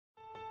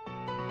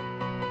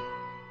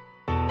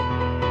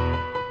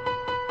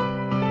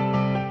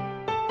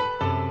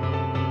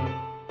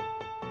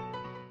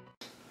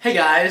Hey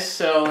guys,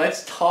 so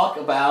let's talk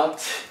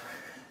about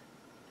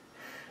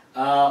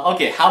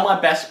how my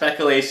best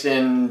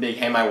speculation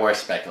became my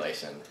worst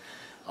speculation,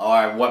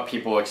 or what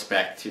people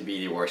expect to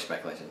be the worst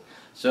speculation.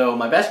 So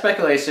my best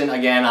speculation,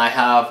 again,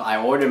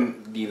 I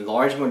ordered the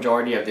large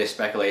majority of this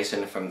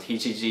speculation from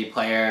TCG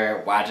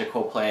Player,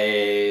 Magical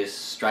Plays,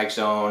 Strike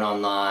Zone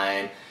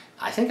Online.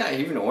 I think I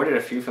even ordered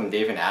a few from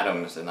Dave and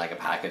Adams in like a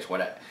package,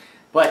 whatever.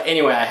 But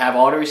anyway, I have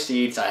all the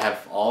receipts, I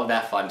have all of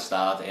that fun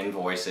stuff,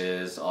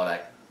 invoices, all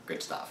that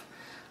good stuff.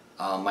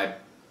 My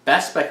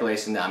best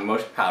speculation that I'm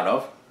most proud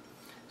of,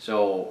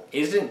 so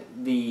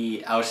isn't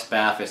the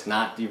Elspeth, it's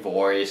not the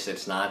Voice,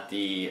 it's not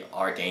the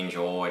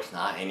Archangel, it's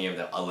not any of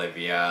the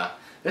Olivia.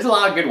 There's a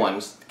lot of good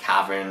ones.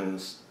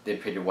 Caverns did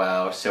pretty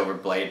well, Silver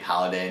Blade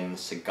Paladin,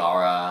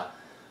 Sagara.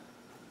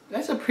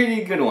 That's a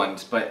pretty good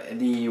ones, but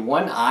the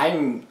one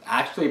I'm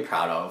actually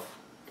proud of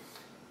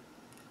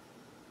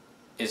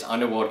is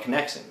Underworld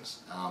Connections.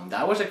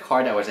 That was a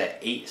card that was at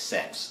 8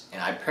 cents,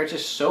 and I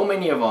purchased so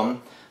many of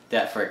them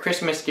that for a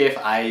Christmas gift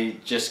I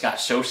just got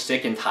so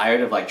sick and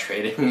tired of like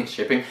trading and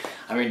shipping.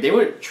 I mean, they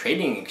were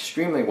trading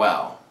extremely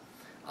well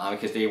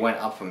because they went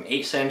up from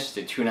 8 cents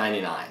to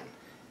 $2.99,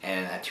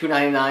 and at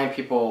 $2.99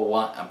 people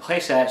want a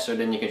playset, so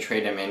then you can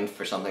trade them in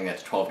for something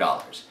that's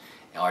 $12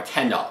 or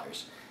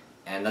 $10,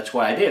 and that's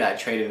what I did. I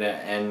traded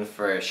it in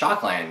for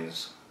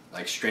Shocklands,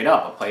 like straight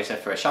up a playset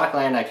for a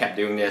Shockland. I kept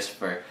doing this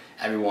for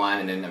everyone,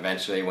 and then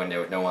eventually when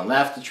there was no one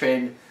left to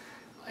trade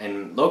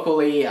and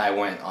locally, I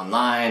went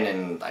online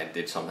and I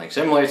did something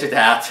similar to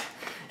that,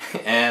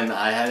 and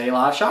I had a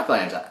lot of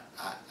Shocklands.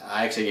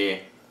 I actually,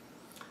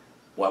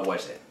 what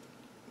was it?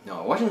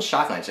 No, it wasn't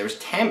Shocklands. It was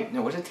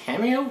was it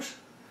Tamios?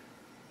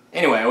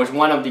 Anyway, it was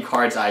one of the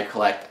cards I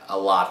collect a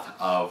lot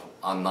of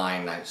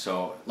online.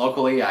 So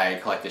locally, I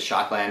collected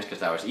Shocklands because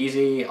that was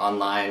easy.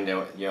 Online,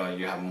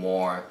 you have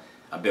more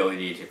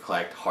ability to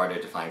collect harder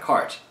to find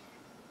cards.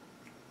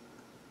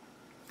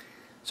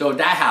 So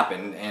that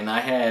happened, and I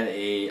had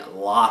a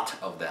lot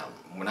of them.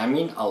 When I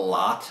mean a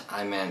lot,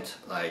 I meant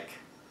like,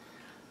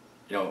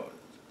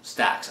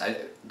 stacks. I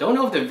don't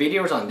know if the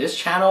video is on this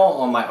channel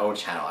or my old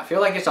channel. I feel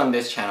like it's on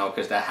this channel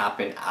because that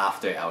happened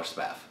after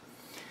Elspeth.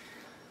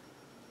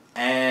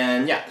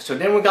 And yeah, so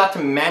then we got to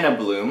Mana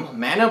Bloom.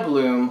 Mana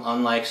Bloom,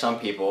 unlike some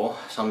people,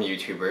 some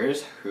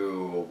YouTubers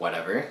who,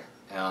 whatever,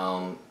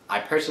 I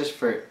purchased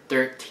for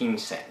 13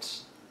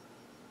 cents.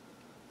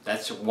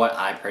 That's what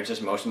I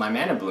purchased most of my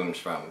Mana Blooms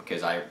from,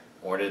 because I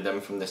ordered them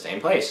from the same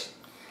place.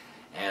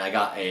 And I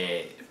got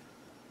a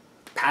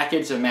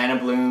package of Mana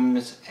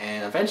Blooms,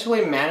 and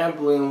eventually Mana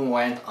Bloom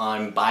went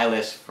on buy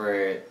list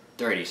for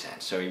 30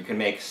 cents. So you can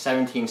make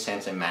 17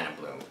 cents in Mana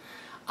Bloom.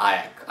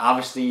 I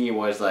obviously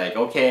was like,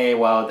 okay,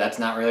 well, that's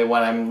not really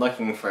what I'm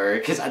looking for,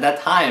 because at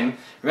that time,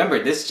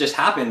 remember, this just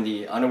happened,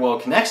 the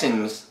Underworld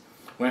Connections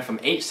went from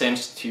 8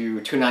 cents to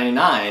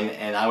 $2.99,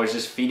 and I was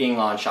just feeding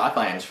on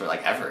Shocklands for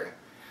like ever.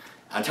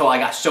 Until I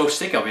got so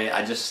sick of it,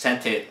 I just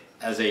sent it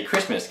as a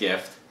Christmas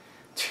gift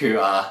to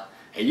a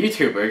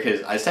YouTuber,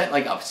 because I sent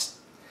like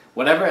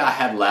whatever I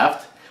had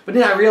left, but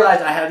then I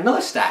realized I had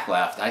another stack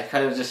left. I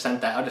could have just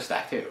sent that other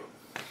stack too.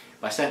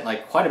 But I sent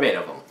like quite a bit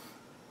of them.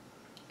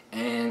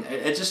 And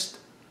it just,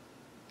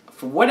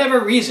 for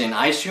whatever reason,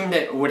 I assumed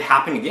that it would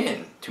happen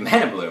again to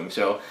Mana Bloom.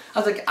 So I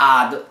was like,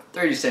 the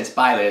 30 cents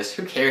buy list,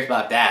 who cares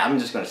about that? I'm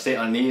just going to sit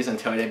on these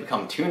until they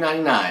become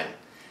 $2.99.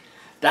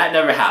 That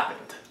never happened.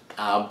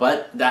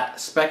 But that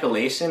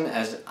speculation,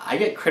 as I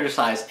get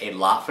criticized a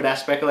lot for that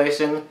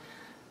speculation,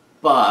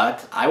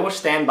 but I will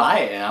stand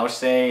by it, and I will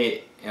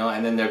say,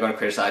 and then they're going to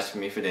criticize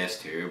me for this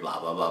too, blah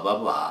blah blah blah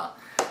blah.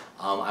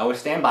 I will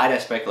stand by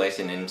that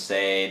speculation and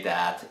say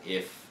that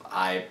if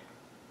I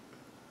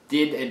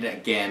did it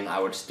again, I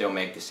would still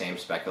make the same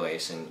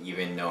speculation,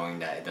 even knowing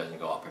that it doesn't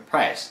go up in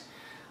price.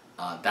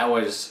 That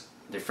was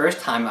the first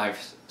time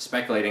I've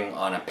speculating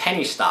on a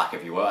penny stock,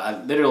 if you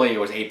will. Literally,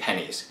 it was 8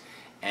 pennies.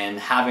 And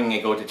having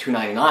it go to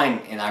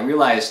 $2.99, and I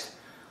realized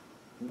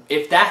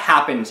if that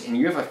happens and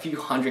you have a few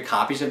hundred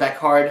copies of that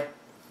card,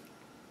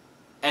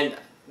 and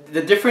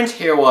the difference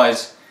here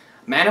was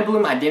Mana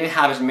Bloom I didn't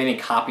have as many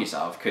copies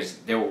of because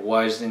there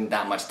wasn't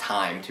that much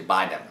time to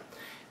buy them.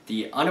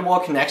 The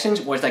Underworld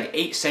Connections was like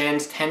 8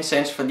 cents, 10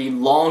 cents for the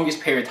longest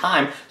period of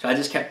time, so I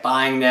just kept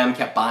buying them,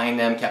 kept buying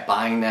them, kept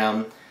buying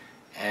them,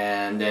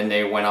 and then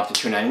they went up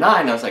to $2.99, and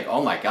I was like,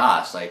 oh my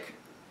gosh, like,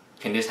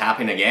 can this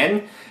happen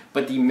again?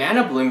 But the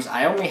Mana Blooms,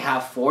 I only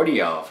have 40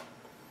 of.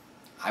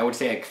 I would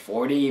say like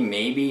 40,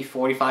 maybe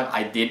 45.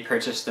 I did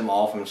purchase them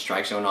all from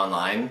Strike Zone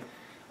Online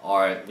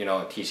or,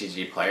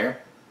 TCG Player.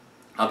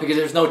 Because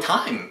there's no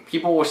time.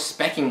 People were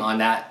specking on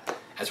that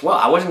as well.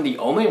 I wasn't the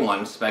only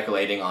one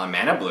speculating on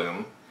Mana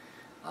Bloom.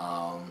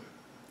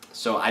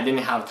 So I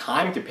didn't have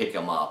time to pick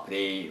them up.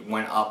 They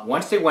went up.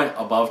 Once they went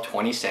above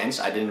 20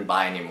 cents, I didn't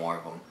buy any more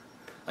of them.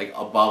 Like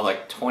above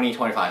like 20,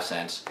 25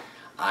 cents,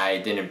 I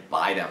didn't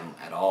buy them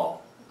at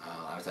all.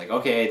 I was like,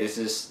 okay, this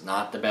is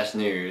not the best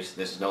news.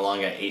 This is no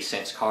longer an 8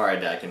 cents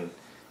card that I can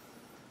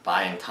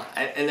buy in time.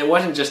 And it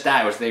wasn't just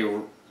that. It was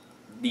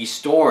these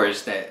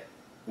stores that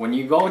when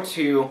you go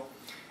to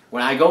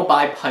when I go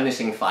buy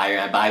Punishing Fire,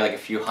 I buy like a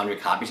few hundred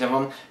copies of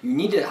them, you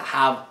need to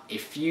have a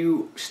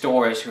few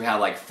stores who have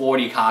like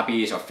 40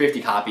 copies or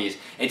 50 copies.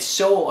 It's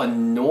so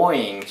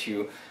annoying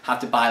to have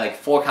to buy like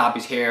 4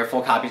 copies here,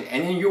 4 copies,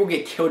 and then you will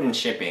get killed in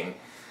shipping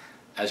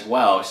as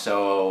well.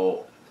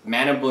 So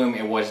Mana Bloom,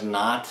 it was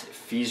not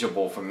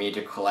feasible for me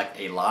to collect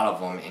a lot of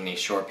them in a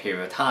short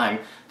period of time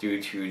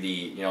due to the,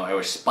 you know, it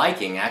was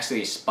spiking. It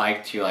actually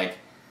spiked to like,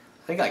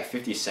 I think like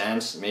 50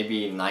 cents,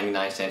 maybe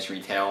 99 cents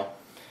retail.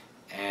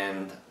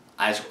 And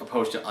as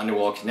opposed to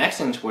Underworld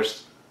Connections, which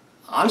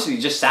honestly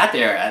just sat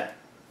there at,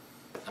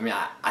 I mean,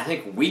 I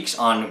think weeks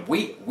upon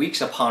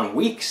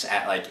weeks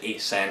at like 8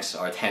 cents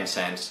or 10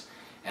 cents.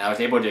 And I was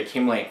able to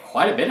accumulate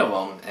quite a bit of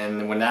them.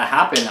 And when that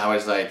happened, I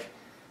was like,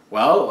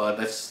 well,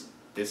 this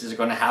is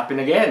going to happen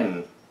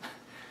again.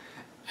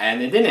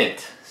 And it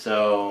didn't.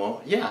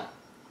 So yeah,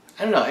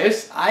 I don't know.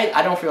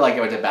 I don't feel like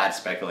it was a bad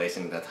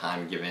speculation at the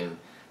time given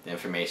the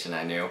information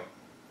I knew.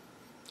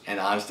 And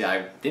honestly,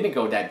 I didn't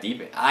go that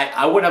deep.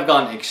 I would have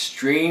gone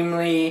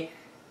extremely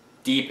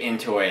deep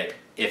into it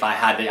if I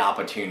had the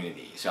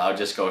opportunity. So I'll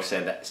just go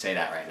say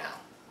that right now.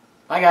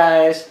 Bye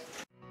guys!